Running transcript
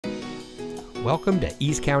Welcome to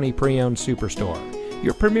East County Pre-Owned Superstore,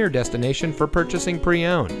 your premier destination for purchasing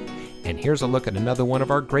pre-owned. And here's a look at another one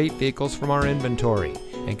of our great vehicles from our inventory,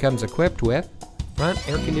 and comes equipped with front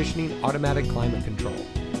air conditioning automatic climate control,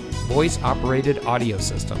 voice operated audio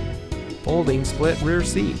system, folding split rear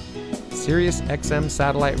seat, Sirius XM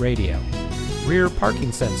satellite radio, rear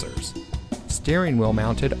parking sensors, steering wheel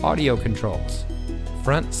mounted audio controls,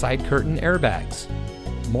 front side curtain airbags,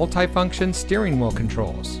 multifunction steering wheel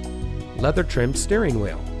controls, leather trimmed steering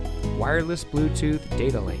wheel, wireless Bluetooth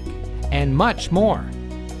data link, and much more.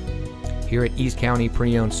 Here at East County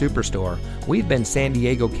Pre-Owned Superstore, we've been San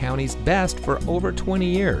Diego County's best for over 20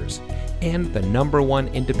 years and the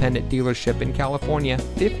 #1 independent dealership in California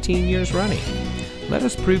 15 years running. Let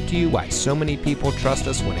us prove to you why so many people trust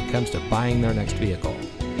us when it comes to buying their next vehicle.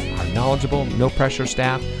 Our knowledgeable, no-pressure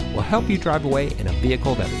staff will help you drive away in a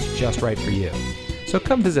vehicle that is just right for you. So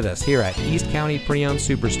come visit us here at East County Pre-Owned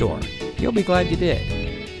Superstore. You'll be glad you did.